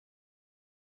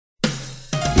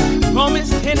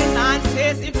Romans 10:9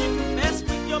 says, if you confess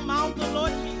with your mouth the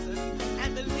Lord Jesus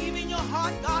and believe in your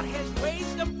heart God has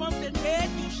raised him from the dead,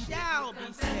 you shall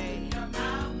be saved.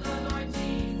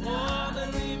 Oh,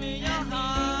 believe in your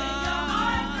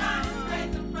heart.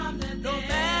 No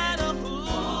matter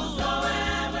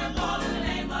whosoever calls the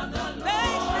name of the Lord,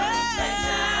 they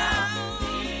shall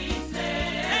be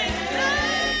saved.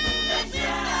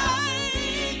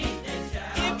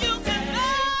 If you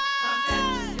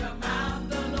confess your mouth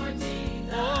the Lord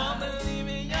Jesus, oh, believe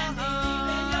in your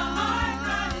heart,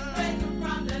 God is raised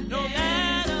from the dead. No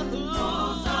matter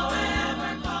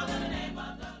whosoever calls the name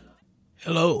of the Lord.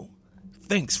 Hello.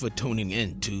 Thanks for tuning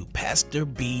in to Pastor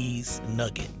B's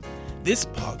Nugget. This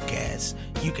podcast,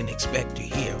 you can expect to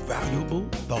hear valuable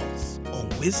thoughts on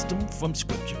wisdom from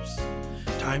scriptures.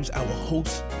 Times our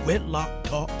host wedlock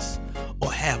talks or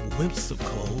have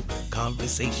whimsical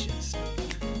conversations.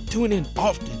 Tune in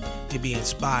often to be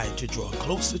inspired to draw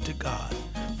closer to God,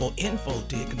 for info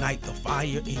to ignite the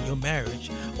fire in your marriage,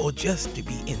 or just to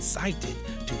be incited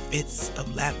to fits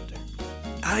of laughter.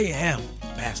 I am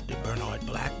Pastor Bernard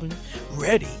Blackman,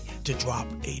 ready to drop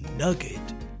a nugget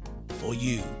for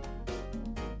you.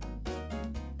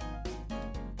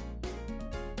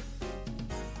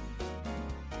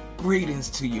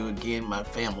 Greetings to you again, my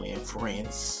family and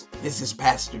friends. This is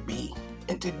Pastor B,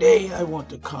 and today I want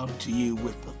to come to you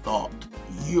with the thought,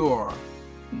 you're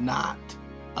not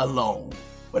alone.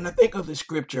 When I think of the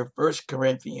scripture, 1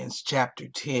 Corinthians chapter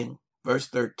 10, verse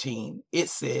 13, it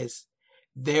says,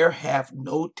 there hath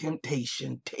no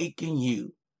temptation taken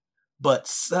you, but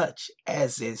such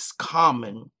as is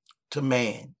common to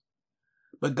man.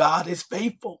 But God is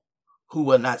faithful, who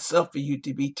will not suffer you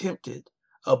to be tempted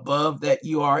above that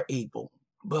you are able,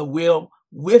 but will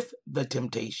with the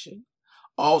temptation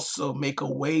also make a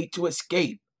way to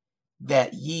escape,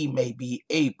 that ye may be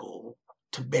able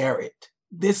to bear it.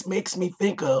 This makes me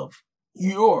think of,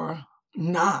 you're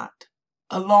not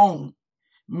alone.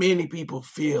 Many people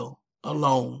feel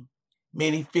alone.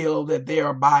 Many feel that they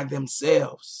are by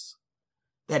themselves,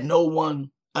 that no one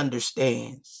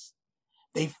understands.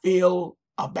 They feel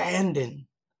abandoned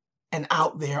and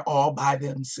out there all by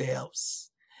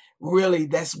themselves. Really,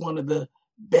 that's one of the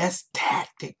best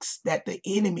tactics that the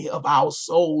enemy of our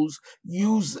souls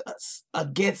uses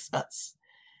against us.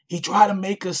 He tries to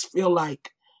make us feel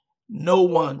like no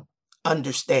one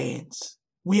understands.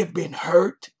 We have been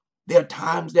hurt. There are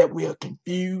times that we are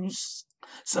confused.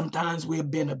 Sometimes we have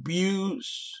been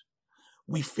abused.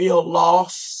 We feel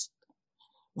lost.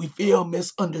 We feel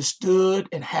misunderstood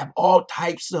and have all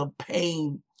types of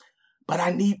pain. But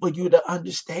I need for you to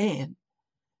understand,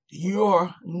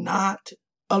 you're not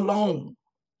alone.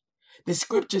 The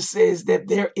scripture says that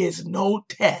there is no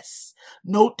test,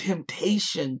 no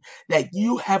temptation that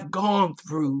you have gone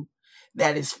through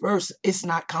that is first, it's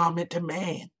not common to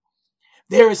man.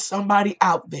 There is somebody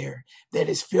out there that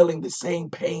is feeling the same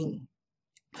pain,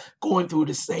 going through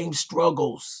the same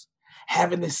struggles,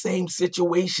 having the same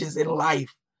situations in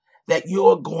life that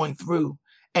you're going through.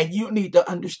 And you need to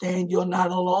understand you're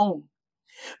not alone.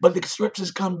 But the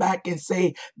scriptures come back and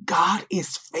say, God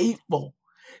is faithful.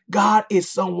 God is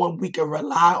someone we can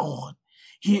rely on.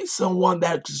 He is someone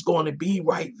that is going to be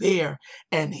right there,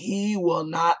 and he will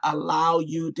not allow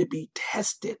you to be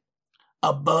tested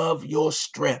above your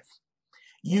strength.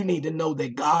 You need to know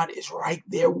that God is right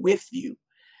there with you,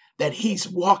 that he's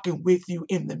walking with you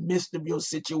in the midst of your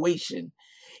situation.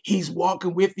 He's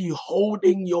walking with you,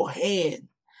 holding your hand.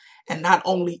 And not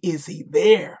only is he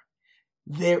there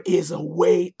is a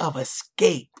way of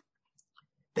escape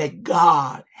that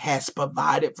God has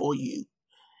provided for you.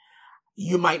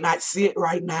 You might not see it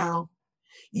right now.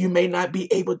 You may not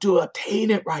be able to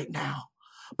attain it right now,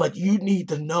 but you need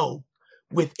to know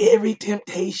with every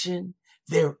temptation,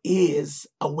 there is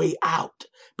a way out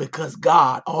because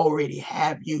God already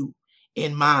have you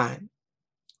in mind.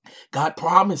 God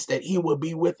promised that he will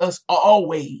be with us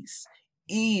always,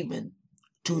 even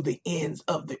to the ends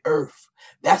of the earth.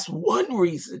 That's one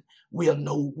reason we'll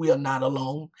know we are not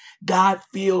alone. God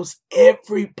fills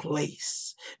every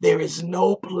place. There is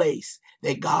no place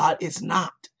that God is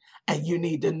not. And you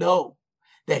need to know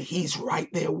that he's right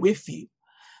there with you.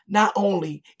 Not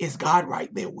only is God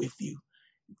right there with you,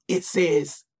 it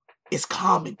says it's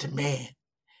common to man.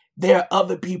 There are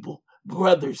other people,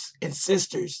 brothers and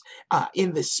sisters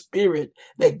in the spirit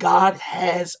that God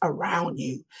has around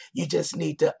you. You just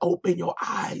need to open your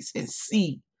eyes and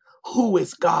see who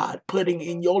is God putting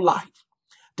in your life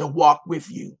to walk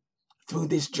with you through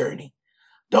this journey.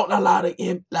 Don't allow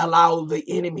the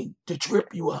enemy to trip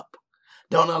you up.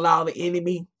 Don't allow the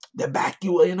enemy to back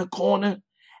you in a corner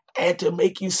and to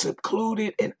make you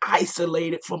secluded and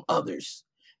isolated from others.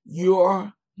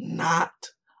 you're not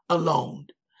alone.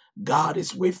 God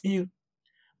is with you.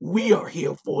 We are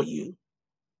here for you.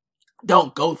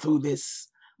 Don't go through this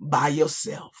by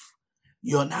yourself.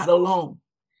 You're not alone.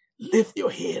 Lift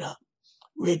your head up.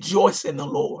 Rejoice in the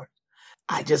Lord.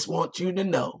 I just want you to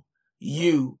know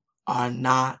you are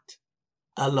not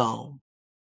alone.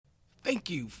 Thank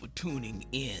you for tuning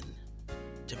in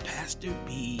to Pastor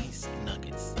B's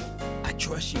Nuggets. I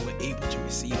trust you were able to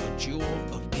receive a jewel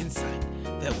of insight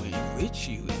that will enrich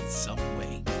you in some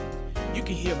way. You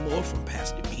can hear more from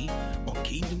Pastor B on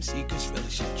Kingdom Seekers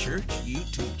Fellowship Church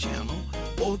YouTube channel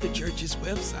or the church's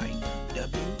website,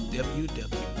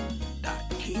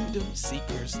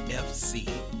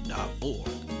 www.kingdomseekersfc.org.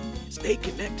 Stay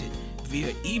connected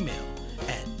via email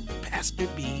at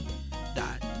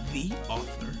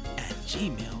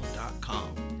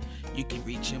pastorb.theauthor@gmail.com. You can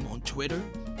reach him on Twitter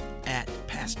at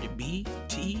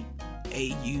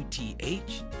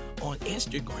PastorB_TAUTH, on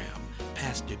Instagram,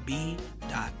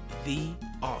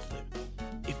 pastorb.theauthor.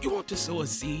 If you want to sow a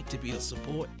seed to be a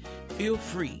support, feel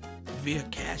free via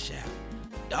Cash App,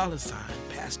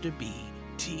 $PastorB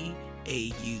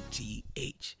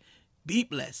TAUTH. Be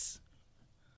blessed.